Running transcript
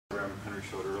Henry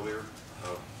showed earlier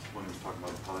when he was talking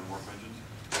about the polymorph engines.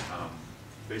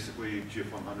 Basically,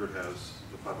 GF100 has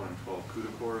the 512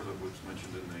 CUDA cores, of which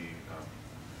mentioned in the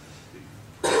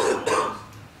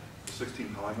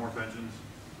 16 polymorph engines,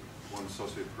 1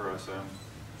 associated per SM,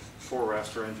 4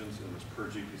 raster engines in this per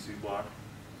GPC block,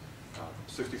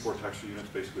 64 texture units,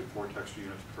 basically 4 texture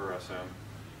units per SM,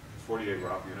 48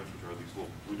 ROP units, which are these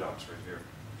little blue dots right here.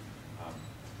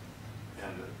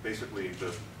 And basically,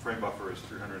 the frame buffer is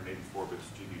 384 bits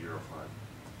GD05.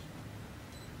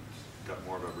 It's got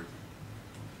more of everything.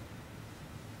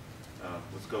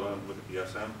 Let's go on and look at the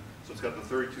SM. So it's got the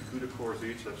 32 CUDA cores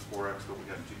each. That's 4x what we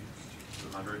had in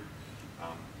GD200.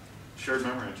 Shared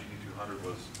memory on GD200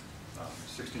 was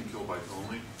 16 kilobytes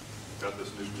only. We've got this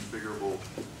new configurable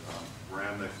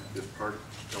RAM that is part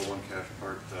L1 cache,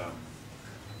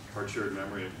 part shared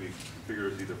memory. It can be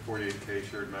configured as either 48K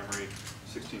shared memory,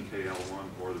 16K L1,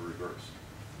 or the reverse.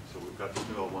 So we've got this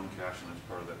new L1 cache, and that's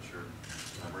part of that shared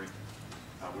memory.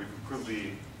 We've improved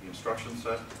the instruction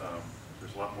set.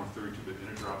 There's a lot more 32-bit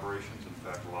integer operations. In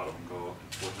fact, a lot of them go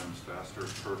up to 4 times faster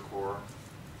per core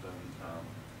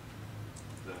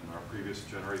than our previous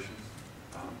generations.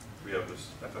 We have this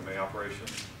FMA operation,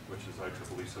 which is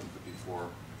IEEE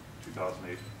 754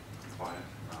 2008 compliant.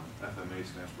 FMA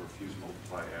stands for Fuse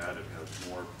Multiply Add. It has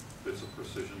more bits of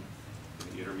precision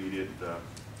in the intermediate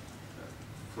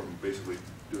from basically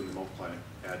doing the multiply and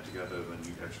add together than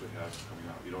you actually have coming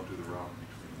out. You don't do the routing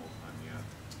between the multiply and the add.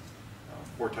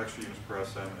 4 texture units per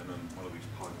SM, and then one of these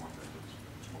polymorph engines,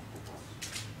 multiple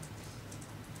blocks.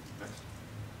 Next.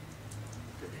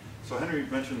 Okay. So Henry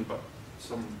mentioned about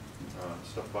some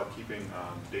stuff about keeping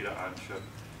data on chip,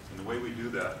 and the way we do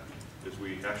that is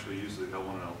we actually use the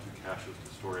L1 and L2 caches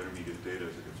to store intermediate data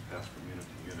as it gets passed from unit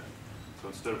to unit. So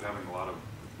instead of having a lot of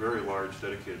very large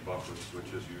dedicated buffers,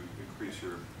 which as you increase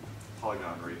your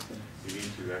polygon rate, you need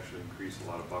to actually increase a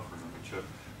lot of buffering on the chip.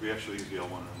 We actually use the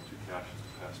L1 and L2 caches to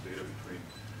pass data between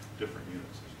different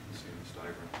units, as you can see in this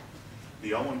diagram.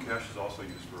 The L1 cache is also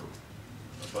used for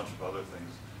a bunch of other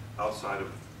things outside of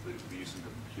the use in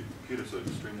compute. Compute is an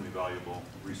extremely valuable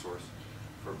resource.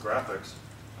 For graphics,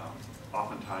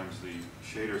 oftentimes the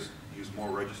shaders use more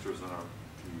registers than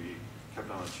can be kept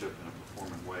on a chip in a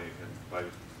performant way. And by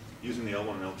using the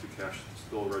L1 and L2 cache to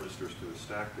spill registers to the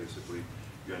stack, basically,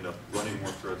 you end up running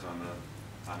more threads on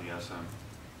the SM,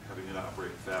 having it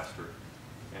operate faster.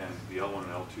 And the L1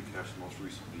 and L2 cache is most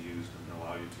recently used and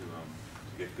allow you to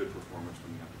get good performance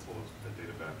when you have to pull that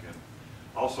data back in.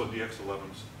 Also, DX11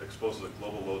 exposes a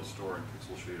global load store and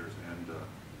pixel shaders and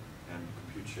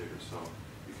compute shaders. So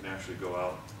you can actually go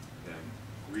out and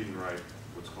read and write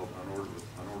what's called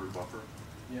unordered buffer.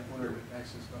 Yeah, unordered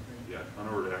access buffer. Yeah,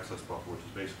 unordered access buffer, which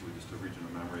is basically just a region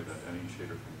of memory that any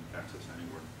shader can access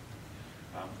anywhere.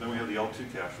 Then we have the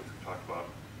L2 cache, which we talked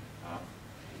about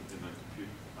in the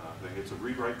compute thing. It's a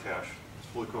read-write cache.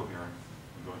 It's fully coherent.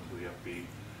 We go into the FB.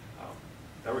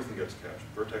 Everything gets cached.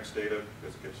 Vertex data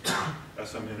gets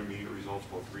SM intermediate results,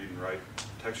 both read and write.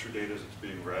 Texture data is it's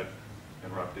being read,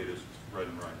 and ROP data is read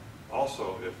and write.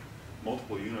 Also, if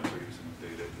multiple units are using the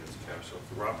data, it gets cached. So if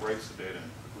the ROP writes the data and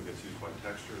quickly gets used by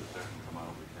texture, that can come out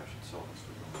of the cache itself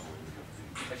instead of going all the way to the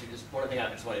FB. Actually, just one thing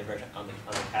I just wanted to mention on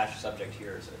the cache subject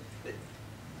here is that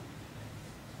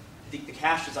the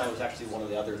cache design was actually one of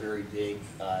the other very big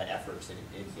efforts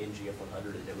in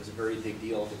GF100. It was a very big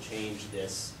deal to change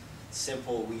this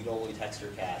simple read-only texture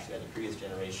cache that had the previous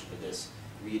generation to this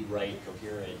read-write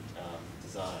coherent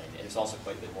design. And it's also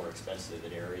quite a bit more expensive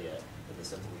in area than the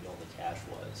simple read-only cache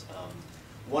was.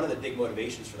 One of the big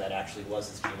motivations for that actually was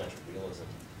this geometric realism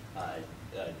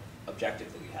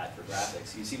objective that we had for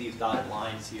graphics. You see these dotted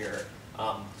lines here.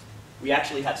 We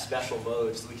actually have special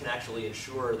modes so we can actually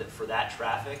ensure that for that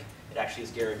traffic, it actually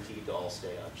is guaranteed to all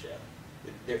stay on chip.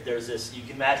 There's this, you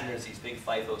can imagine there's these big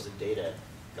FIFOs of data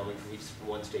going from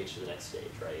one stage to the next stage,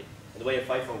 right? And the way a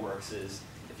FIFO works is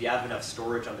if you have enough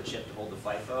storage on the chip to hold the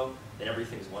FIFO, then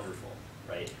everything's wonderful,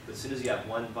 right? But as soon as you have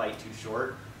 1 byte too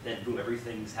short, then boom,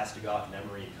 everything has to go out to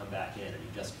memory and come back in, and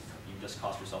you just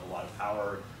cost yourself a lot of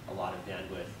power, a lot of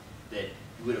bandwidth that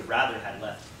you would have rather had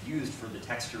left used for the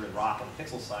texture and ROP on the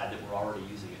pixel side that we're already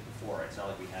using it before. It's not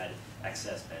like we had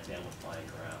excess bandwidth lying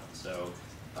around. So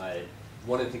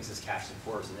one of the things this cache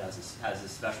supports, it has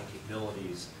this special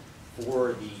capabilities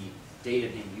for the data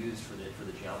being used for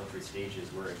the geometry stages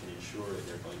where it can ensure that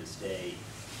they're going to stay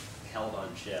held on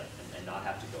chip and not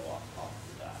have to go off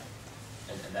the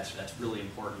die. And that's really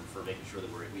important for making sure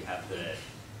that we have the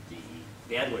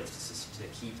bandwidth to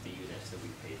keep the units that we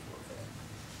paid for.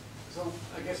 So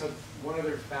I guess one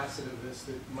other facet of this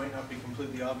that might not be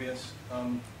completely obvious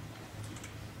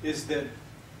is that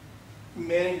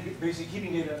basically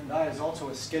keeping data on die is also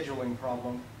a scheduling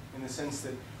problem in the sense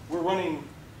that we're running,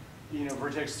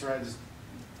 vertex threads,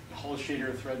 Hull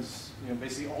shader threads,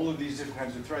 basically all of these different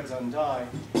kinds of threads on die,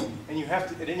 and you have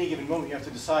to, at any given moment, you have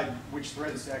to decide which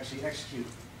threads to actually execute.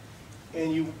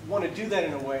 And you want to do that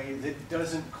in a way that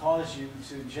doesn't cause you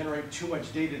to generate too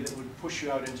much data that would push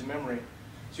you out into memory.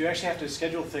 So you actually have to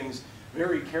schedule things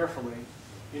very carefully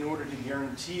in order to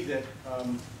guarantee that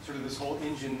sort of this whole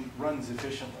engine runs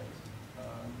efficiently.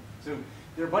 So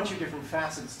there are a bunch of different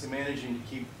facets to managing to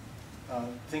keep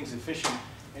things efficient,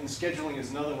 and scheduling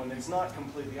is another one that's not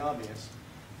completely obvious.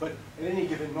 But at any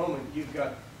given moment, you've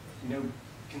got,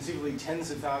 conceivably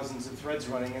tens of thousands of threads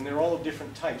running, and they're all of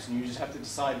different types, and you just have to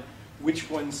decide which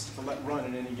ones to let run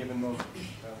at any given moment.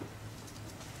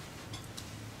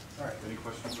 All right. Any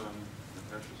questions on the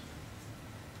caches?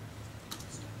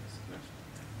 Yes.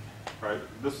 All right.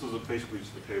 This is basically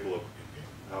just a table of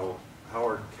how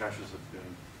our caches have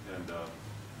been, and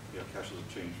caches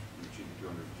have changed from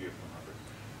GT200 to GF100.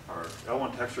 Our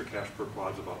L1 texture cache per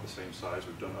quad is about the same size.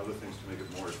 We've done other things to make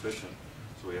it more efficient,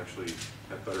 so we actually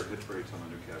have better hit rates on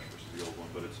the new cache versus the old one,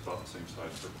 but it's about the same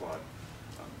size per quad.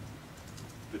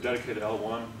 The dedicated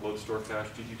L1 load store cache,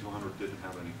 GT200 didn't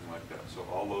have anything like that, so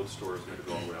all load stores had to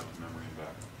go all the way out to memory and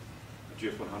back. The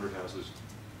GF100 has this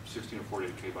 16 or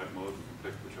 48 KB mode. We can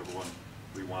pick whichever one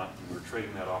we want, and we're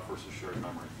trading that off versus shared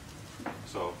memory.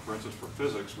 So, for instance, for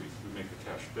physics, we make the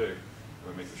cache big, and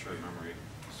we make the shared memory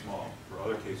small. For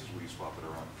other cases, we swap it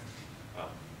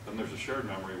around. Then there's a shared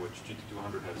memory, which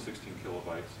GT200 has 16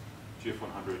 kilobytes.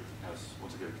 GF100 has,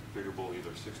 once again, configurable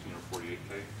either 16 or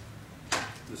 48K.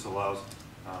 This allows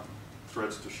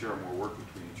threads to share more work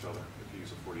between each other if you use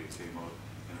a 48K mode.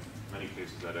 And in many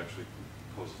cases, that actually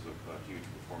poses a huge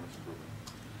performance improvement.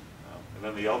 And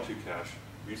then the L2 cache,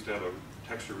 we used to have a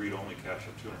texture read-only cache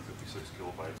of 256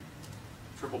 kilobytes.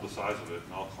 Tripled the size of it,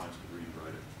 and all clients could read and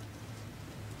write it.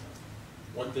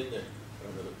 One thing that I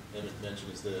don't know that Emmett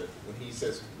mentioned is that when he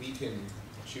says we can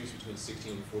choose between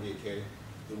 16 and 48K,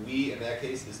 the we in that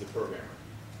case is the programmer.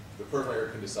 The programmer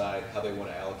can decide how they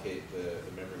want to allocate the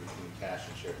memory between cache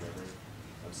and shared memory,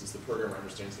 since the programmer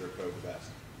understands their code the best.